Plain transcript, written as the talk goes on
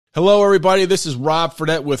Hello, everybody. This is Rob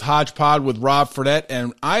Fredette with Hodgepod with Rob Fredette,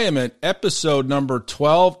 and I am at episode number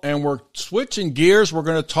 12, and we're switching gears. We're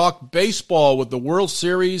going to talk baseball with the World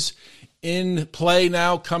Series in play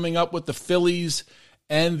now, coming up with the Phillies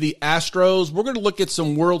and the Astros. We're going to look at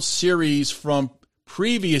some World Series from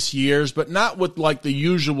previous years, but not with like the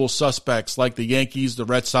usual suspects like the Yankees, the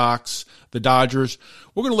Red Sox, the Dodgers.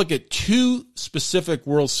 We're going to look at two specific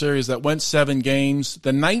World Series that went 7 games, the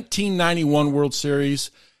 1991 World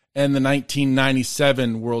Series and the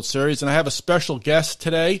 1997 World Series. And I have a special guest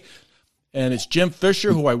today, and it's Jim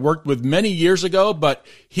Fisher, who I worked with many years ago, but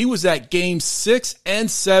he was at Games 6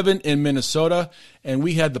 and 7 in Minnesota, and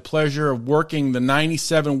we had the pleasure of working the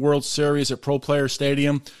 97 World Series at Pro Player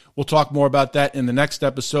Stadium. We'll talk more about that in the next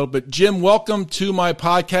episode. But Jim, welcome to my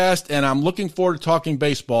podcast, and I'm looking forward to talking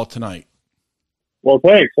baseball tonight. Well,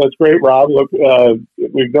 thanks. That's great, Rob. Look,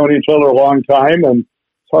 we've known each other a long time, and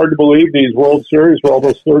it's hard to believe these World Series were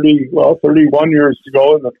almost 31 years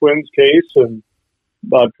ago in the Twins case and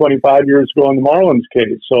about 25 years ago in the Marlins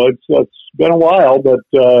case. So it's been a while, but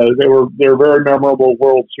they're very memorable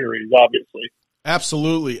World Series, obviously.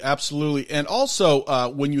 Absolutely, absolutely. And also,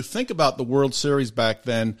 when you think about the World Series back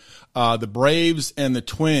then, the Braves and the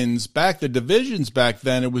Twins, the divisions back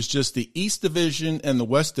then, it was just the East Division and the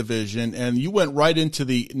West Division, and you went right into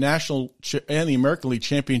the National and the American League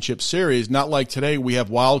Championship Series, not like today we have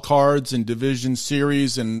wild cards and division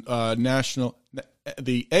series and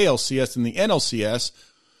the ALCS and the NLCS.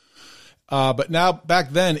 But now, back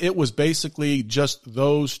then, it was basically just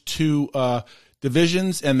those two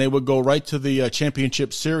divisions, and they would go right to the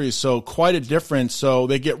championship series. So quite a difference. So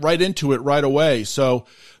they get right into it right away. So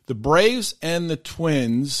the Braves and the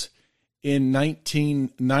Twins in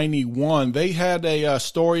 1991, they had a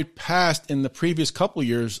storied past in the previous couple of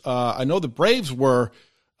years. I know the Braves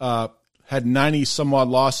had 90 some odd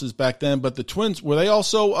losses back then, but the Twins, were they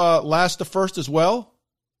also last to first as well?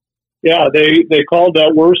 Yeah, they called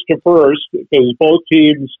that worst to first because both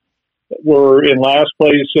teams were in last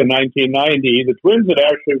place in 1990. The Twins had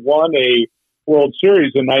actually won a World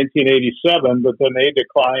Series in 1987, but then they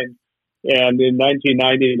declined. And in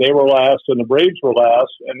 1990, they were last and the Braves were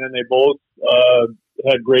last. And then they both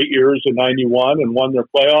had great years in 91 and won their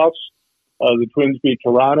playoffs. The Twins beat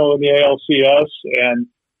Toronto in the ALCS, and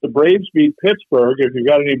the Braves beat Pittsburgh. If you've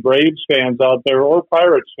got any Braves fans out there or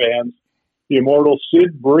Pirates fans, the immortal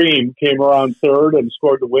Sid Bream came around third and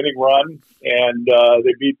scored the winning run, and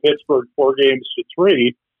they beat Pittsburgh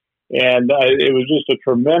 4-3. And it was just a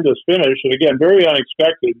tremendous finish. And again, very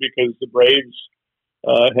unexpected because the Braves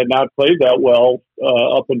had not played that well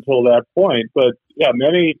up until that point. But yeah,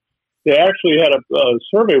 they actually had a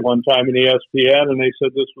survey one time in ESPN, and they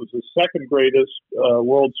said this was the second greatest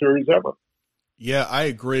World Series ever. Yeah, I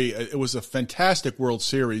agree. It was a fantastic World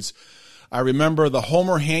Series. I remember the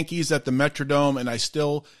Homer Hankies at the Metrodome, and I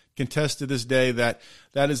still contest to this day that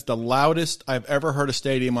is the loudest I've ever heard a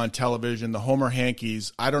stadium on television, the Homer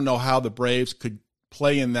Hankies. I don't know how the Braves could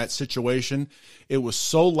play in that situation. It was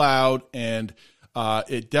so loud, and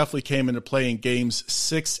it definitely came into play in games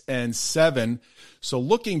 6 and 7. So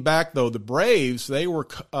looking back, though, the Braves, they were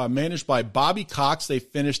managed by Bobby Cox. They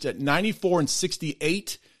finished at 94 and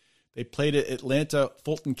 68. They played at Atlanta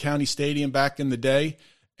Fulton County Stadium back in the day.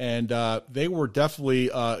 And they were definitely,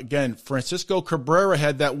 again, Francisco Cabrera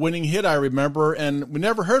had that winning hit, I remember, and we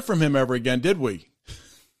never heard from him ever again, did we?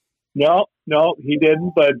 No, he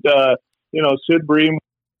didn't. But, Sid Bream,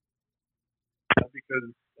 because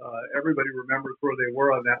everybody remembers where they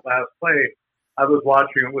were on that last play. I was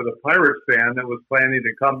watching it with a Pirates fan that was planning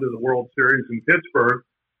to come to the World Series in Pittsburgh,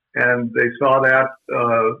 and they saw that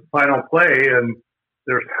final play, and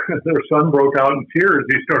their son broke out in tears.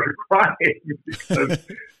 He started crying because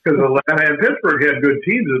Atlanta and Pittsburgh had good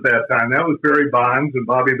teams at that time. That was Barry Bonds and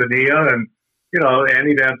Bobby Bonilla and,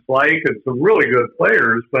 Andy Van Slyke and some really good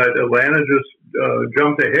players. But Atlanta just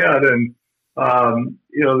jumped ahead. And,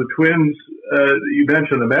 the Twins, you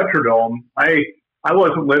mentioned the Metrodome. I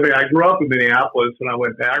wasn't living. I grew up in Minneapolis, and I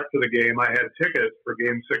went back to the game. I had tickets for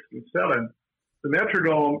Game 6 and 7. The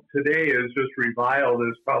Metrodome today is just reviled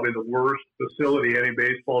as probably the worst facility any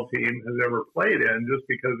baseball team has ever played in, just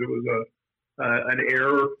because it was an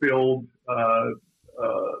air-filled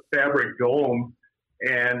fabric dome,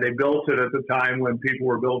 and they built it at the time when people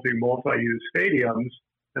were building multi-use stadiums,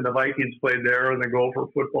 and the Vikings played there, and the Gopher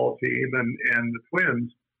football team, and the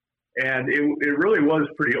Twins. And it really was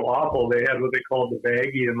pretty awful. They had what they called the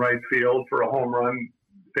baggie in right field for a home run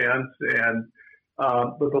fence, and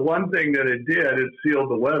but the one thing that it did, it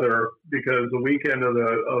sealed the weather, because the weekend of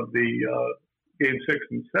the Game 6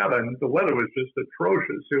 and 7, the weather was just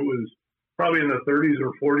atrocious. It was probably in the 30s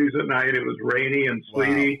or 40s at night. It was rainy and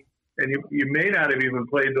sleety. Wow. And you may not have even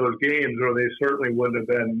played those games, or they certainly wouldn't have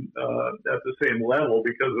been at the same level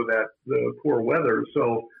because of the poor weather.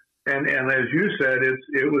 So, and as you said,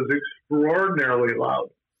 it was extraordinarily loud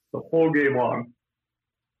the whole game long.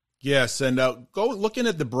 Yes, and looking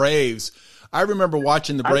at the Braves, I remember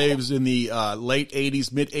watching the Braves in the late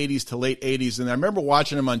 80s, mid 80s to late 80s, and I remember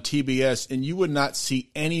watching them on TBS, and you would not see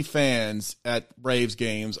any fans at Braves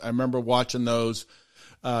games. I remember watching those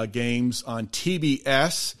games on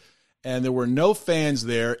TBS, and there were no fans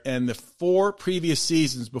there. And the 4 previous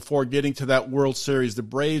seasons before getting to that World Series, the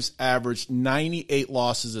Braves averaged 98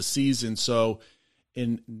 losses a season. So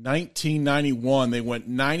in 1991, they went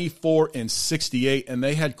 94-68, and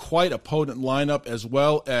they had quite a potent lineup as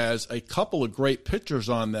well as a couple of great pitchers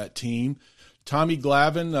on that team. Tommy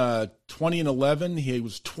Glavine, 20-11, he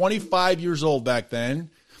was 25 years old back then.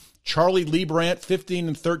 Charlie Leibrandt,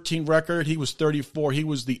 15-13 record. He was 34. He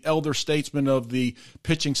was the elder statesman of the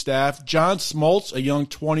pitching staff. John Smoltz, a young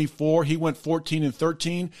 24. He went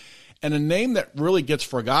 14-13. And a name that really gets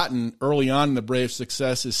forgotten early on in the Braves'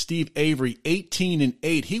 success is Steve Avery,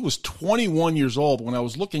 18-8. He was 21 years old. When I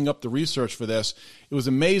was looking up the research for this, it was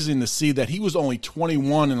amazing to see that he was only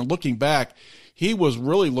 21. And looking back, he was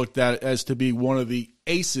really looked at as to be one of the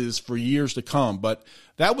aces for years to come. But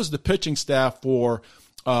that was the pitching staff for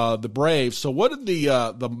the Braves. So what did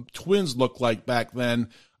the Twins look like back then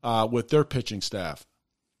with their pitching staff?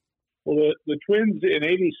 Well, the Twins in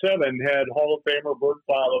 '87 had Hall of Famer Bert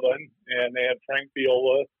Bolivan, and they had Frank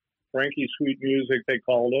Viola, Frankie Sweet Music, they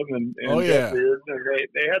called him, and Jeff Reardon. And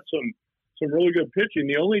they had some really good pitching.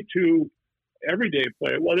 The only 2 everyday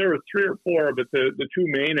players, well, there were 3 or 4, but the 2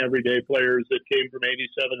 main everyday players that came from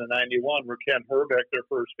 '87 to '91 were Ken Herbeck, their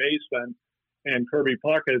first baseman, and Kirby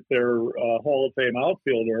Puckett, their Hall of Fame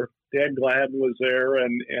outfielder. Dan Gladden was there,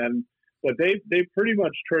 but they pretty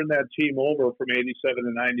much turned that team over from '87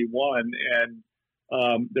 to '91,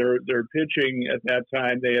 and their pitching at that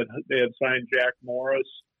time they had signed Jack Morris,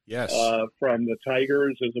 yes, from the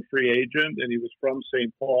Tigers as a free agent, and he was from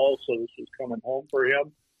St. Paul, so this was coming home for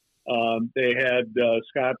him. They had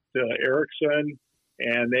Scott Erickson,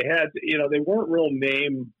 and they had they weren't real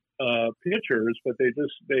name pitchers, but they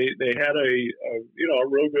had a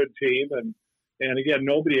real good team, and again,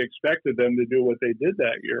 nobody expected them to do what they did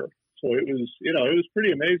that year. So it was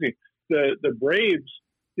pretty amazing. The Braves,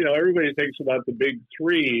 everybody thinks about the big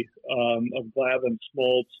 3 of Glavine,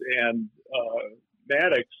 Smoltz, and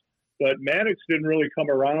Maddox, but Maddox didn't really come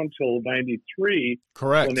around till '93.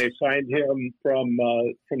 Correct. When they signed him from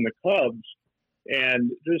the Cubs. And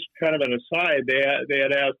just kind of an aside, they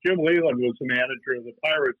had asked, Jim Leyland was the manager of the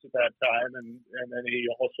Pirates at that time, and then he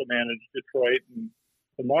also managed Detroit and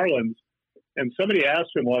the Marlins. And somebody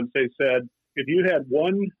asked him once, they said, if you had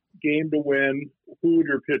one game to win, who would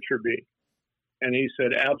your pitcher be? And he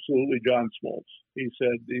said, absolutely John Smoltz. He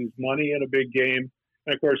said, he's money in a big game.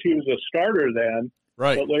 And, of course, he was a starter then,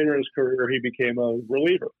 right? But later in his career, he became a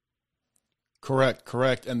reliever.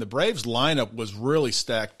 Correct. And the Braves lineup was really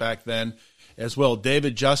stacked back then as well.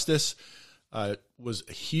 David Justice was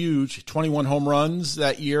huge, 21 home runs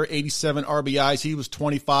that year, 87 RBIs. He was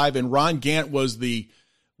 25. And Ron Gant was the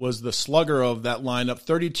slugger of that lineup,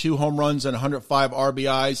 32 home runs and 105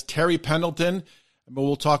 RBIs. Terry Pendleton,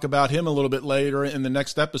 we'll talk about him a little bit later in the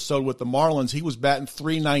next episode with the Marlins. He was batting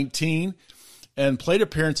 .319, and plate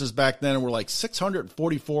appearances back then were like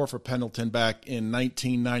 644 for Pendleton back in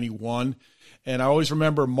 1991. And I always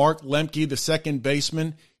remember Mark Lemke, the second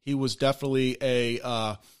baseman. He was definitely a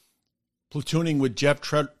platooning with Jeff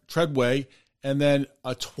Treadway. And then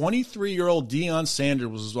a 23-year-old Deion Sanders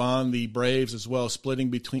was on the Braves as well,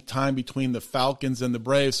 splitting time between the Falcons and the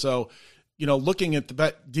Braves. So, looking at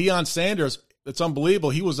Deion Sanders, it's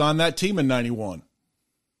unbelievable. He was on that team in '91.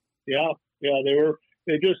 Yeah,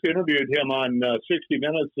 they just interviewed him on 60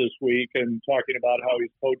 Minutes this week and talking about how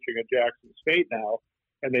he's coaching at Jackson State now.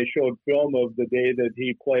 And they showed film of the day that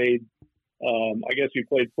he played. I guess he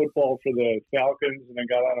played football for the Falcons and then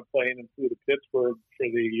got on a plane and flew to Pittsburgh for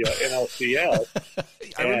the NLCS.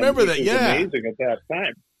 I remember that, yeah. Amazing at that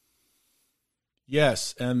time.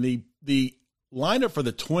 Yes, and the lineup for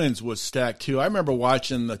the Twins was stacked too. I remember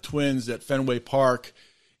watching the Twins at Fenway Park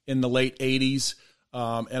in the late 80s.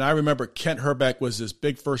 And I remember Kent Herbeck was this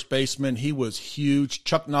big first baseman. He was huge.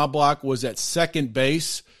 Chuck Knobloch was at second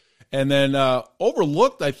base. And then not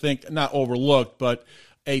overlooked, but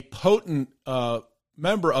a potent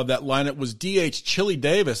member of that lineup was D.H. Chili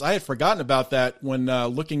Davis. I had forgotten about that when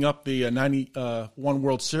looking up the 91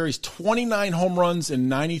 World Series. 29 home runs and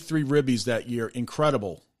 93 ribbies that year.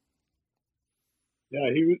 Incredible. Yeah,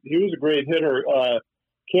 he was a great hitter.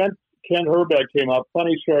 Kent Herbeck came up.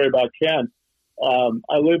 Funny story about Kent.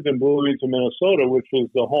 I lived in Bloomington, Minnesota, which was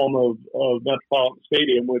the home of Metropolitan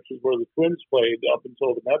Stadium, which is where the Twins played up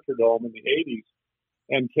until the Metrodome in the 80s.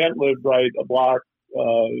 And Kent lived right a block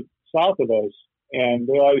south of us. And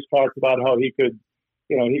they always talked about how he could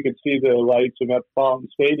see the lights of Metropolitan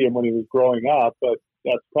Stadium when he was growing up, but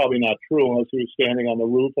that's probably not true unless he was standing on the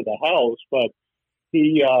roof of the house. But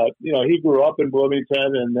he grew up in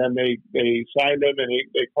Bloomington, and then they signed him, and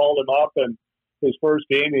they called him up, and his first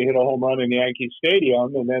game he hit a home run in Yankee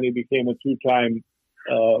Stadium, and then he became a two-time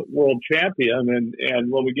world champion.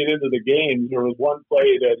 And when we get into the games, there was one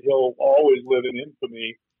play that he'll always live in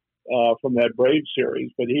infamy from that Braves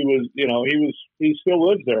series. But he still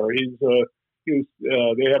lives there.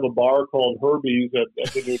 They have a bar called Herbie's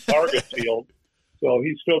at the new Target field, so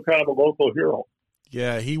he's still kind of a local hero.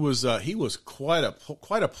 Yeah, he was quite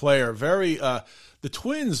a player. Very the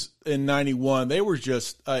Twins in '91. They were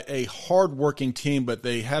just a hard-working team, but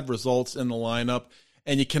they had results in the lineup.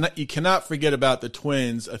 And you cannot forget about the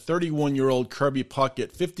Twins. A 31-year-old Kirby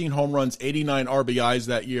Puckett, 15 home runs, 89 RBIs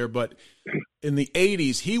that year. But in the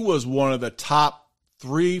 '80s, he was one of the top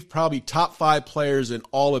 3, probably top 5 players in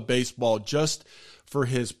all of baseball, just for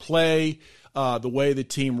his play, the way the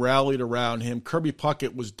team rallied around him. Kirby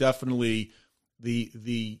Puckett was definitely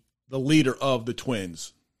the leader of the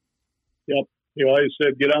Twins. Yep. He always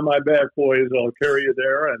said, "Get on my back, boys. I'll carry you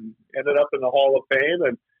there," and ended up in the Hall of Fame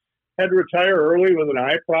and had to retire early with an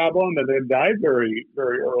eye problem, and then died very,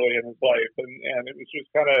 very early in his life. And it was just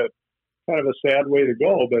kind of a sad way to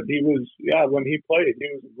go. But he was, when he played, he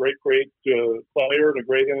was a great player and a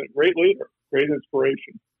great leader, great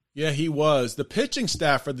inspiration. Yeah, he was. The pitching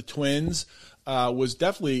staff for the Twins was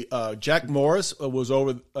definitely Jack Morris was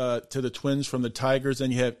over to the Twins from the Tigers,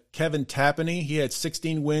 and you had Kevin Tapani. He had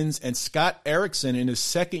 16 wins, and Scott Erickson in his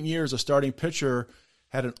second year as a starting pitcher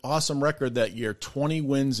had an awesome record that year, 20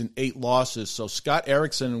 wins and 8 losses. So Scott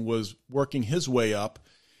Erickson was working his way up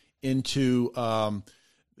into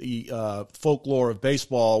the folklore of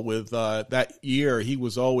baseball with that year. He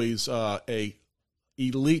was always a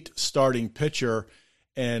elite starting pitcher.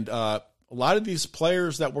 And a lot of these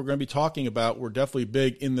players that we're going to be talking about were definitely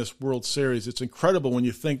big in this World Series. It's incredible when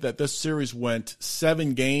you think that this series went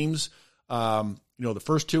 7 games. The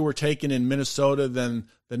first 2 were taken in Minnesota, then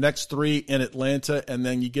the next 3 in Atlanta, and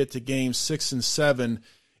then you get to games 6 and 7.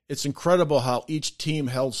 It's incredible how each team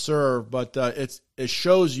held serve, but it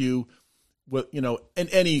shows you, in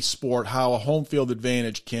any sport, how a home field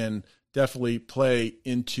advantage can definitely play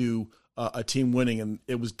into a team winning, and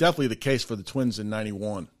it was definitely the case for the Twins in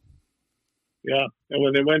 '91. Yeah, and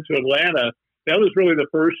when they went to Atlanta, that was really the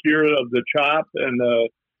first year of the chop and the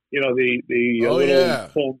little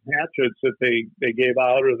foam hatchets that they gave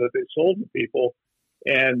out or that they sold to people.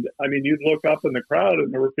 And I mean, you'd look up in the crowd,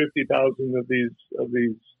 and there were 50,000 of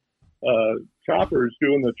these choppers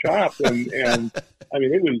doing the chop, and I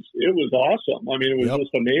mean, it was awesome. I mean, it was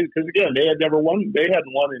just amazing because again, they hadn't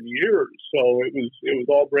won in years, so it was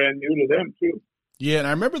all brand new to them too. Yeah, and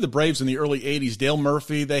I remember the Braves in the early '80s. Dale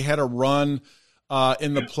Murphy, they had a run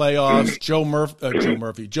in the playoffs.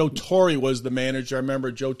 Joe Torre was the manager. I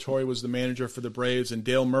remember Joe Torre was the manager for the Braves, and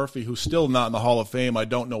Dale Murphy, who's still not in the Hall of Fame, I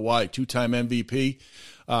don't know why, 2-time MVP.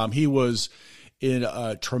 He was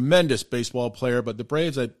a tremendous baseball player, but the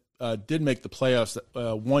Braves did make the playoffs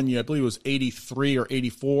one year. I believe it was 83 or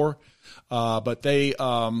 84. But they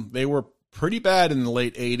were pretty bad in the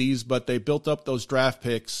late 80s, but they built up those draft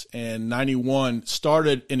picks, and 91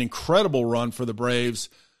 started an incredible run for the Braves,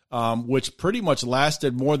 which pretty much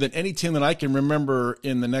lasted more than any team that I can remember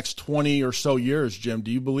in the next 20 or so years, Jim.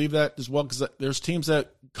 Do you believe that as well? Because there's teams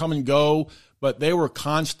that come and go, but they were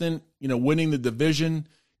constant, winning the division,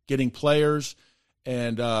 getting players,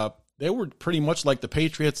 and they were pretty much like the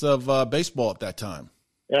Patriots of baseball at that time.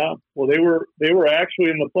 Yeah, well, they were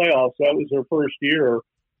actually in the playoffs. That was their first year,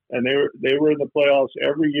 and they were in the playoffs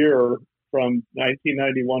every year from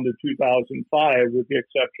 1991 to 2005, with the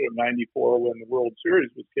exception of '94 when the World Series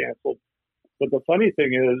was canceled. But the funny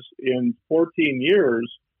thing is, in 14 years,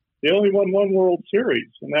 they only won one World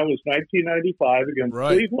Series, and that was 1995 against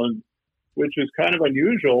Cleveland, which is kind of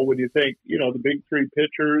unusual when you think, the big 3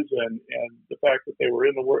 pitchers and the fact that they were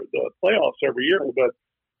in the playoffs every year, but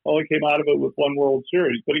only came out of it with one World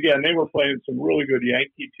Series. But again, they were playing some really good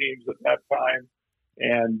Yankee teams at that time.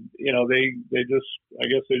 And, they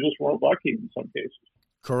just weren't lucky in some cases.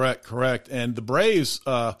 Correct. And the Braves,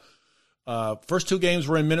 first 2 games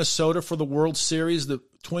were in Minnesota for the World Series. The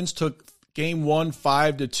Twins took game 1,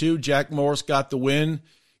 5-2. Jack Morris got the win.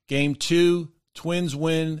 Game 2, Twins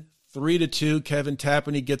win 3-2. Kevin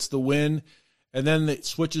Tapani gets the win. and then it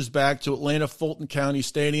switches back to Atlanta Fulton County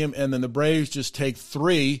Stadium, and then the Braves just take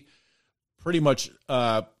 3, pretty much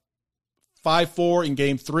 5-4 in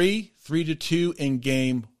Game 3, 3-2 in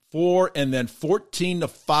Game 4, and then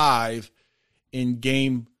 14-5 in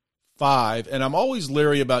Game 5. And I'm always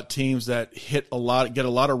leery about teams that get a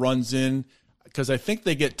lot of runs in, because I think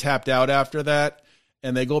they get tapped out after that,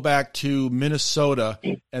 and they go back to Minnesota,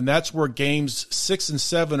 and that's where Games 6 and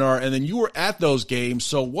 7 are. And then you were at those games,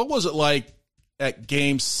 so what was it like at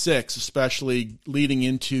Game 6, especially leading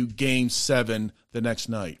into Game 7 the next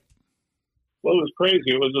night? Well, it was crazy.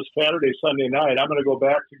 It was a Saturday, Sunday night. I'm going to go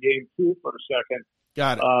back to Game 2 for a second.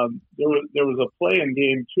 Got it. There was a play in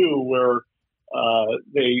Game 2 where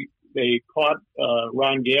they caught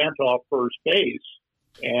Ron Gant off first base,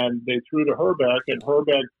 and they threw to Herbeck, and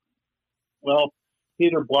Herbeck, well, he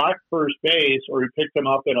either blocked first base or he picked him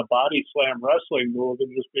up in a body slam wrestling move and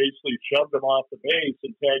just basically shoved him off the base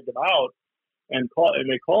and tagged him out, and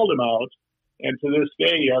they called him out. And to this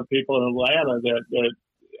day, you have people in Atlanta that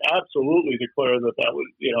absolutely declare that was,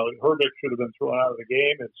 Herbeck should have been thrown out of the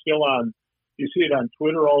game. It's still on. You see it on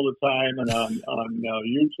Twitter all the time and on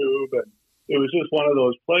YouTube, and it was just one of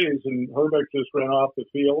those plays. And Herbeck just ran off the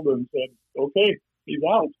field and said, "Okay, he's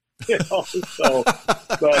out." So,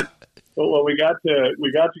 but when we got to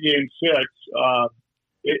Game 6,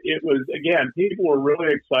 it was, again, people were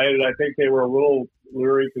really excited. I think they were a little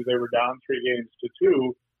leery because they were down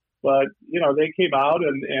 3-2. But, they came out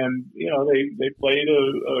and they played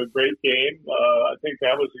a great game. I think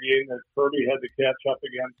that was the game that Kirby had to catch up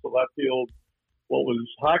against the left field, what was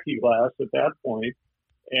hockey glass at that point.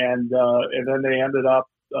 And then they ended up,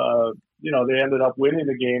 winning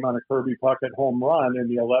the game on a Kirby Puckett home run in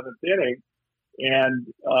the 11th inning. And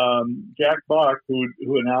Jack Buck,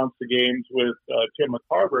 who announced the games with Tim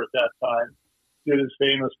McCarver at that time, did his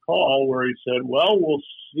famous call where he said, "Well, we'll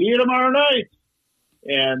see you tomorrow night."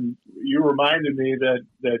 And you reminded me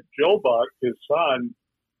that Joe Buck, his son,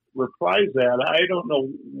 reprised that. I don't know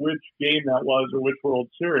which game that was or which World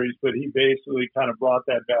Series, but he basically kind of brought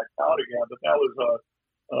that back out again. But that was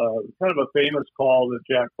kind of a famous call that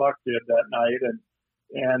Jack Buck did that night.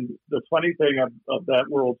 And the funny thing of that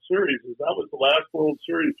World Series is that was the last World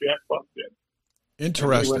Series Jack Buck did.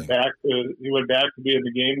 Interesting. He went back to being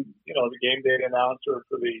the game day announcer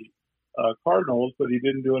for the Cardinals, but he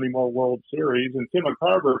didn't do any more World Series. And Tim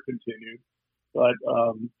McCarver continued, but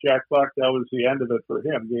Jack Buck, that was the end of it for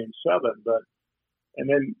him, Game 7. And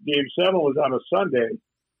then Game 7 was on a Sunday,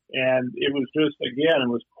 and it was just, again, it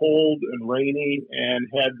was cold and rainy, and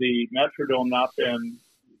had the Metrodome not been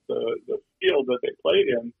the field that they played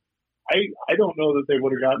in, I don't know that they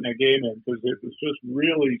would have gotten a game in, because it was just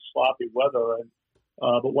really sloppy weather. And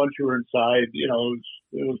but once you were inside, it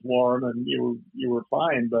was warm and you were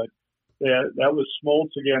fine. But that was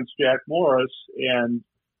Smoltz against Jack Morris, and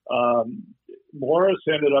Morris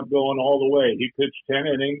ended up going all the way. He pitched 10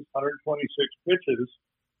 innings, 126 pitches,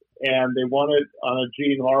 and they won it on a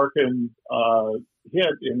Gene Larkin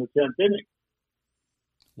hit in the 10th inning.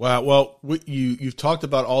 Wow. Well, you've talked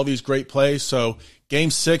about all these great plays. So Game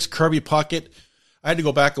 6, Kirby Puckett, I had to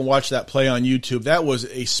go back and watch that play on YouTube. That was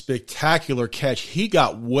a spectacular catch. He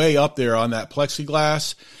got way up there on that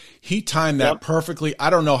plexiglass. He timed that perfectly. I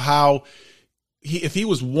don't know how if he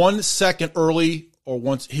was 1 second early or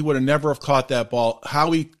once, he would have never have caught that ball.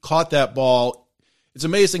 How he caught that ball. It's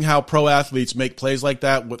amazing how pro athletes make plays like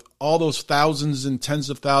that with all those thousands and tens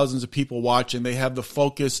of thousands of people watching. They have the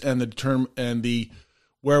focus and the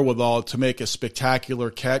wherewithal to make a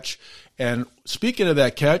spectacular catch. And speaking of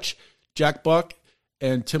that catch, Jack Buck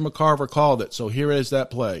and Tim McCarver called it. So here is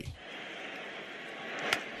that play.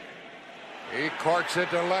 He corks it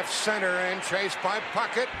to left center and chased by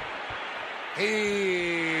Puckett.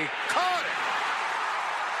 He caught it.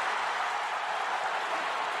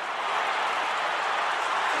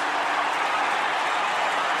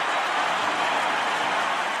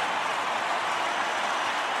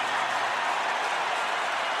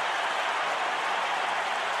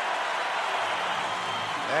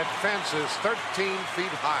 That fence is 13 feet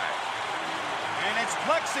high. And it's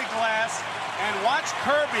plexiglass. And watch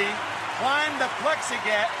Kirby climb the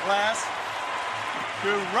plexiglass to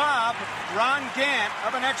rob Ron Gant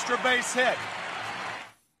of an extra base hit.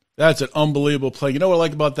 That's an unbelievable play. You know what I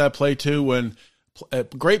like about that play, too? When a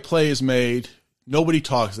great play is made, nobody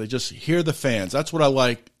talks. They just hear the fans. That's what I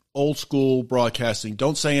like, old school broadcasting.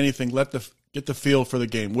 Don't say anything. Get the feel for the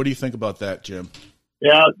game. What do you think about that, Jim?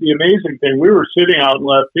 Yeah, the amazing thing, we were sitting out in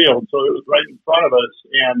left field, so it was right in front of us.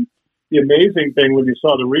 And the amazing thing when you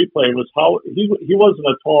saw the replay was how he wasn't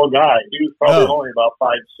a tall guy. He was probably only about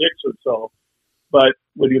 5'6" or so. But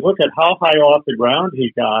when you look at how high off the ground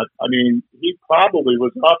he got, I mean, he probably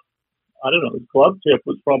was up. I don't know. His glove tip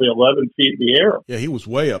was probably 11 feet in the air. Yeah, he was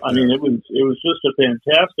way up there. I mean, it was just a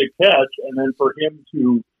fantastic catch, and then for him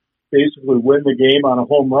to basically win the game on a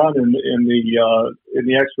home run in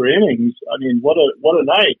the extra innings. I mean, what a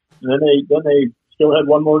night! And then they still had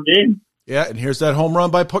one more game. Yeah, and here's that home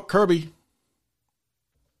run by Kirby.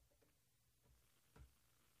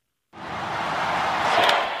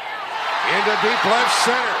 Into deep left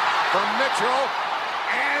center from Mitchell,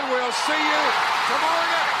 and we'll see you tomorrow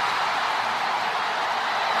night.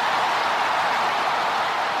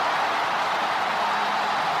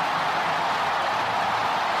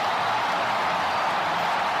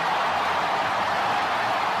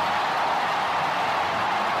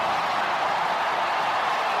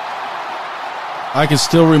 I can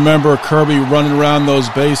still remember Kirby running around those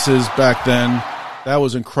bases back then. That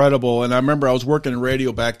was incredible. And I remember I was working in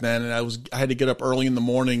radio back then, and I had to get up early in the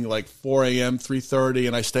morning, like 4 a.m., 3:30,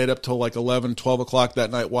 and I stayed up till like 11, 12 o'clock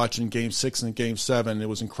that night watching Game 6 and Game 7. It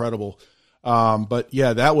was incredible. But,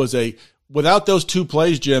 yeah, that was without those two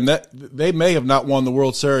plays, Jim, that they may have not won the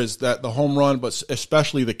World Series, that the home run, but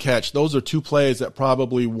especially the catch. Those are two plays that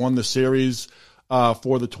probably won the series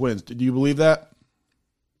for the Twins. Do you believe that?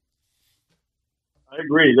 I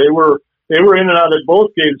agree. They were in and out of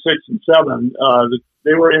both Game 6 and 7.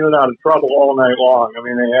 They were in and out of trouble all night long. I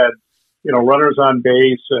mean, they had, runners on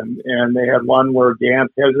base, and they had one where Gant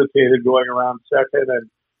hesitated going around second,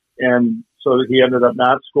 and so that he ended up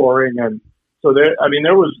not scoring. And so there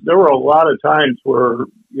were a lot of times where,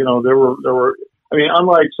 there were. I mean,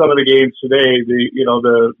 unlike some of the games today,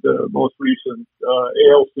 the most recent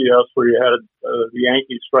ALCS where you had the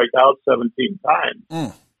Yankees strike out 17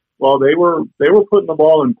 times. Well, they were putting the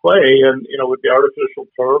ball in play, and with the artificial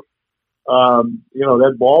turf,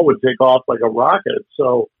 that ball would take off like a rocket.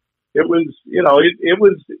 So it was, it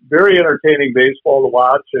was very entertaining baseball to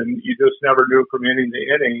watch, and you just never knew from inning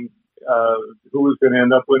to inning who was going to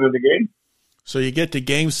end up winning the game. So you get to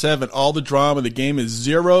Game 7, all the drama. The game is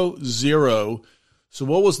 0-0. So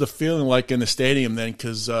what was the feeling like in the stadium then?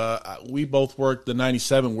 Because we both worked the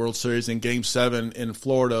 97 World Series in Game 7 in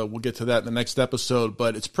Florida. We'll get to that in the next episode.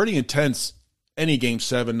 But it's pretty intense, any Game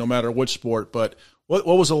 7, no matter which sport. But what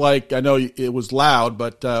was it like? I know it was loud,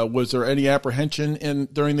 but was there any apprehension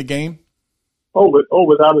during the game?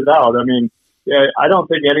 Without a doubt. I mean, I don't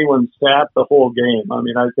think anyone sat the whole game. I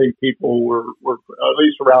mean, I think people were at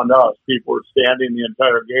least around us, people were standing the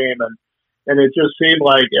entire game. And it just seemed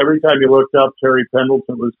like every time you looked up, Terry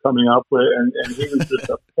Pendleton was coming up with, and he was just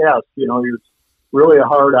a pest. He was really a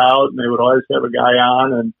hard out, and they would always have a guy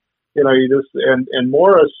on, and and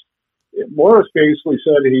Morris basically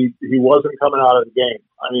said he wasn't coming out of the game.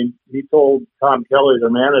 I mean, he told Tom Kelly, the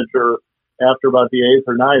manager, after about the 8th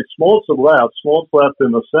or 9th, Smoltz had left. Smoltz left in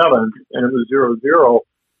the 7th, and it was 0-0.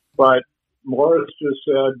 But Morris just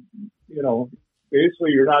said,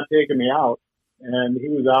 basically, you're not taking me out. And he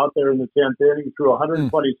was out there in the 10th inning through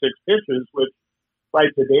 126 pitches, which by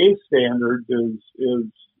today's standards is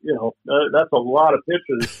that's a lot of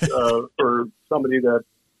pitches for somebody that,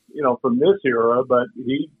 from this era. But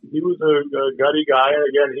he was a gutty guy. And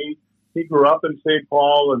again, he grew up in St.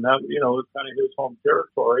 Paul, and that, was kind of his home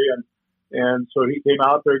territory. And so he came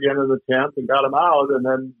out there again in the 10th and got him out. And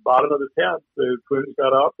then bottom of the 10th, the Twins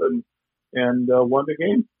got up and won the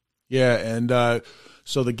game. Yeah, and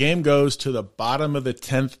so the game goes to the bottom of the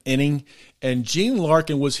 10th inning. And Gene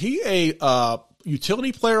Larkin, was he a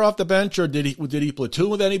utility player off the bench, or did he platoon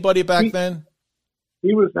with anybody back then?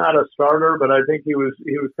 He was not a starter, but I think he was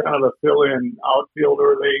kind of a fill-in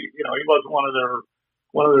outfielder. He wasn't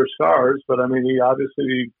one of their stars, but I mean, he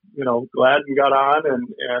obviously, Gladden got on,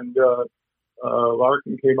 and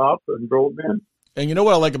Larkin came up and drove in. And you know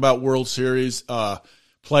what I like about World Series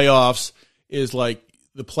playoffs is like,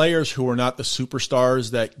 the players who are not the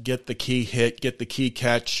superstars that get the key hit, get the key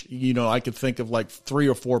catch. I could think of like 3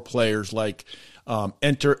 or 4 players, like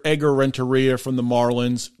Edgar Renteria from the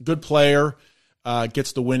Marlins, good player,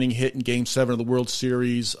 gets the winning hit in Game 7 of the World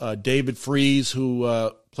Series. David Freese,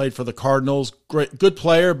 who played for the Cardinals, good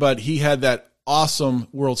player, but he had that awesome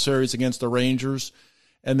World Series against the Rangers.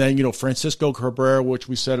 And then, Francisco Cabrera, which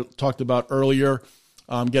we talked about earlier,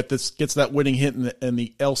 gets that winning hit in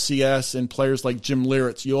the LCS, and players like Jim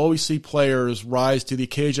Leyritz. You always see players rise to the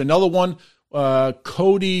occasion. Another one,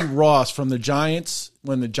 Cody Ross from the Giants,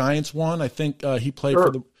 when the Giants won. I think he played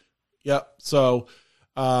for the – yeah. So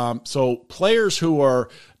players who are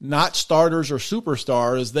not starters or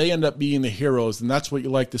superstars, they end up being the heroes, and that's what you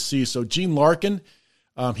like to see. So Gene Larkin,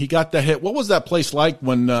 he got the hit. What was that place like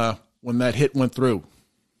when that hit went through?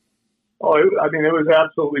 Oh, I mean, it was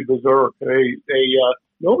absolutely berserk.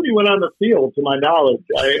 Nobody went on the field, to my knowledge.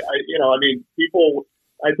 People.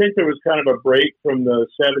 I think there was kind of a break from the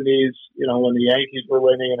 '70s, when the Yankees were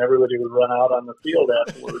winning and everybody would run out on the field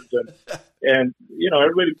afterwards, and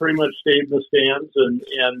everybody pretty much stayed in the stands,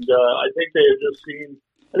 and I think they had just seen.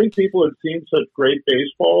 I think people had seen such great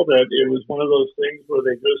baseball that it was one of those things where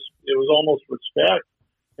it was almost respect.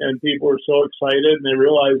 And people were so excited, and they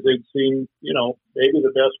realized they'd seen, maybe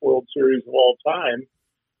the best World Series of all time.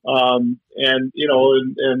 And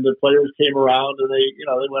the players came around, and they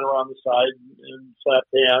went around the side and slapped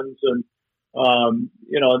hands, and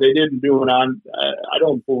they didn't do I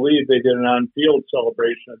don't believe they did an on-field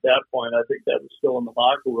celebration at that point. I think that was still in the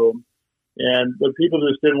locker room, but people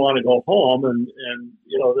just didn't want to go home, and then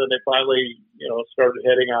they finally started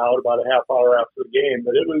heading out about a half hour after the game.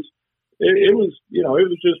 But it was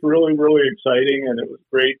just really, really exciting, and it was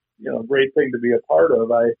great thing to be a part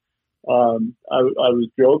of. I was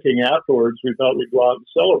joking afterwards. We thought we'd go out and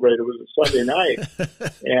celebrate. It was a Sunday night,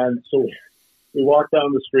 and so we walked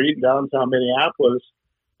down the street in downtown Minneapolis,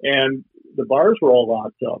 and the bars were all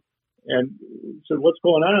locked up. And said, "What's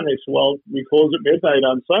going on?" And they said, "Well, we close at midnight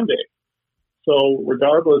on Sunday. So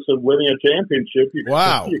regardless of winning a championship, you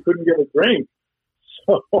couldn't get a drink."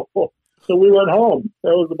 So we went home.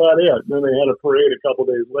 That was about it. And then they had a parade a couple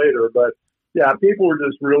days later. But, yeah, people were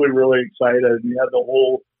just really, really excited. And you had the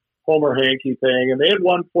whole Homer Hankey thing. And they had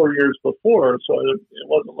won 4 years before, so it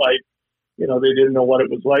wasn't like, they didn't know what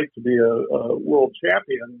it was like to be a world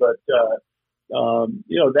champion. But,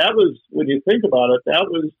 that was, when you think about it, that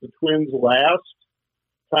was the Twins' last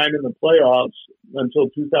time in the playoffs until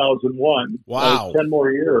 2001. Wow. 10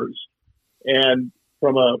 more years. And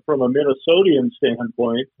from a Minnesotan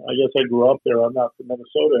standpoint, I guess I grew up there. I'm not from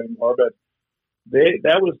Minnesota anymore, but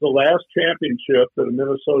that was the last championship that a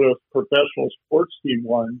Minnesota professional sports team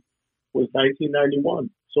won was 1991.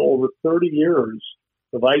 So over 30 years,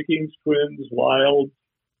 the Vikings, Twins, Wild,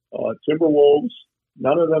 Timberwolves,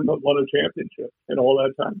 none of them have won a championship in all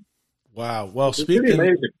that time. Wow. Well,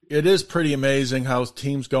 it is pretty amazing how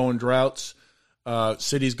teams go in droughts,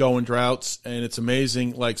 cities go in droughts, and it's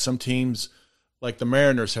amazing. Like some teams, like the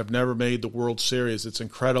Mariners, have never made the World Series. It's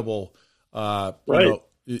incredible. Right.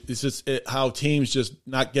 It's just how teams just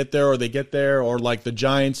not get there, or they get there, or like the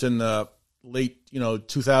Giants in the late,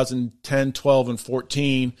 2010, 12, and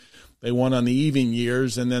 14, they won on the even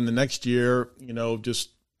years, and then the next year, just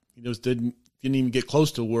didn't even get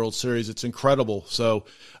close to the World Series. It's incredible. So,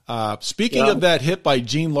 speaking of that hit by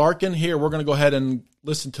Gene Larkin, here we're going to go ahead and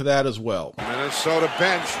listen to that as well. Minnesota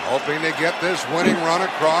bench hoping to get this winning run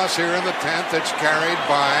across here in the 10th. It's carried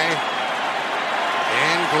by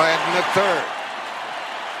Dan Gladden the third.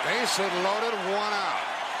 Bases loaded, one out.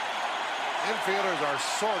 Infielders are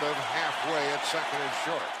sort of halfway at second and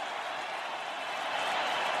short.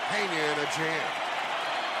 Pena in a jam.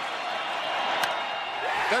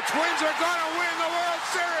 The Twins are going to win the World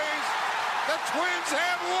Series. The Twins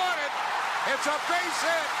have won it. It's a base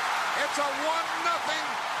hit. It's a 1-0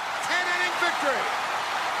 10-inning victory.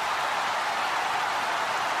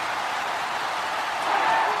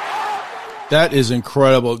 That is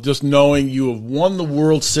incredible. Just knowing you have won the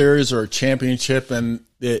World Series or a championship, and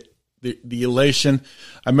the elation.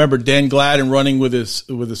 I remember Dan Gladden running with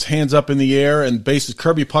his hands up in the air, and bases.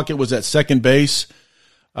 Kirby Puckett was at second base.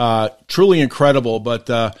 Truly incredible. But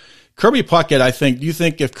Kirby Puckett, do you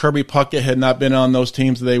think if Kirby Puckett had not been on those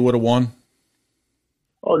teams, they would have won?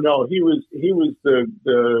 Oh no, he was the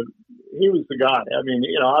guy. I mean,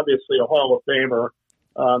 obviously a Hall of Famer.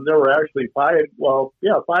 There were actually five Hall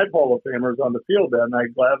of Famers on the field that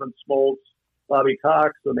night: Glavine, Smoltz, Bobby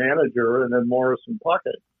Cox, the manager, and then Morris and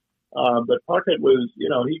Puckett. But Puckett was,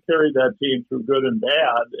 he carried that team through good and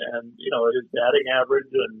bad, and his batting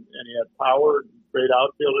average, and he had power, great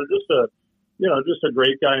outfielder, just a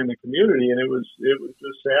great guy in the community. And it was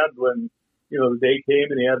just sad when the day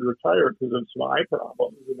came and he had to retire because of some eye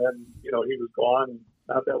problems, and then he was gone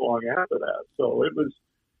not that long after that. So it was,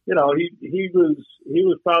 he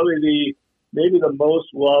was probably maybe the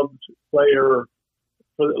most loved player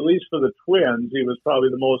at least for the Twins. He was probably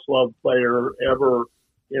the most loved player ever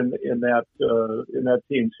in that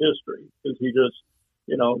team's history, because he just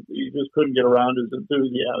couldn't get around his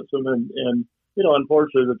enthusiasm, and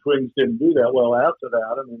unfortunately the Twins didn't do that well after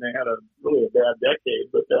that. I mean, they had a bad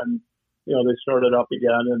decade, but then they started up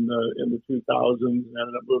again in the 2000s and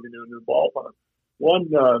ended up moving to a new ballpark.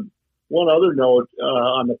 One other note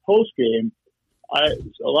on the post game, a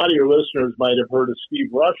lot of your listeners might have heard of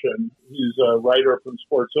Steve Rushin. He's a writer from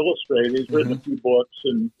Sports Illustrated. He's written a few books,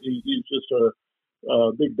 and he's just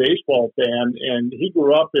a big baseball fan. And he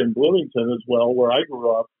grew up in Bloomington as well, where I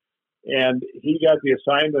grew up. and he got the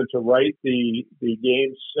assignment to write the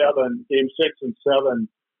game 6 and 7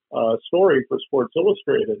 story for Sports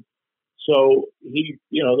Illustrated. So he,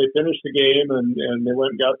 they finished the game and they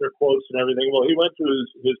went and got their quotes and everything. Well, he went to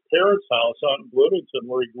his parents' house out in Bloomington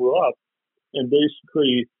where he grew up and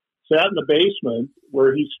basically sat in the basement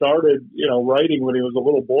where he started, writing when he was a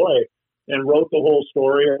little boy and wrote the whole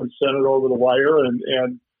story and sent it over the wire. And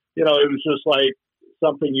it was just like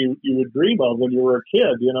something you would dream of when you were a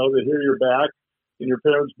kid, to hear you're back in your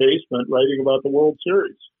parents' basement writing about the World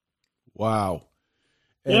Series. Wow.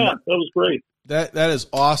 And yeah, that was great. That is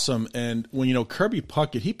awesome. And when, Kirby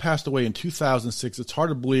Puckett, he passed away in 2006. It's hard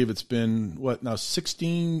to believe it's been,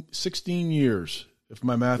 16 years, if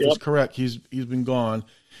my math is correct. He's been gone.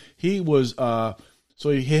 He was, his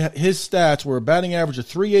stats were a batting average of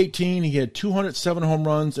 .318. He had 207 home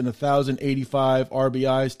runs and 1,085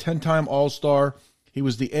 RBIs, 10-time All-Star. He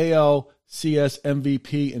was the ALCS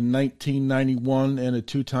MVP in 1991 and a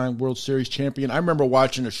 2-time World Series champion. I remember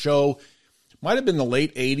watching a show, might have been the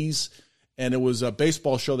late 80s, and it was a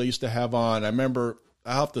baseball show they used to have on. I remember,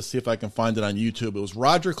 I'll have to see if I can find it on YouTube. It was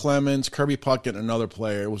Roger Clemens, Kirby Puckett, and another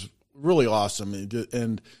player. It was really awesome. And there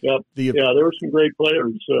were some great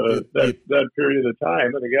players that period of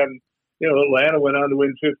time. And again, Atlanta went on to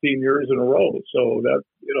win 15 years in a row. So that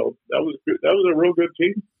was good. That was a real good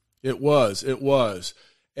team. It was.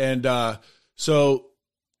 And so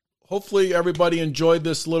hopefully everybody enjoyed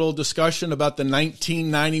this little discussion about the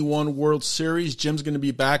 1991 World Series. Jim's going to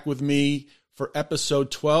be back with me for episode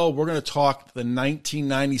 12. We're going to talk the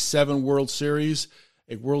 1997 World Series,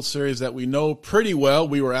 a World Series that we know pretty well.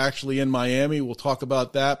 We were actually in Miami. We'll talk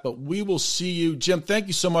about that, but we will see you. Jim, thank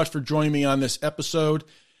you so much for joining me on this episode.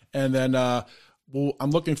 And then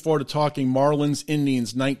I'm looking forward to talking Marlins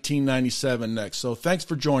Indians 1997 next. So thanks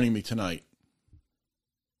for joining me tonight.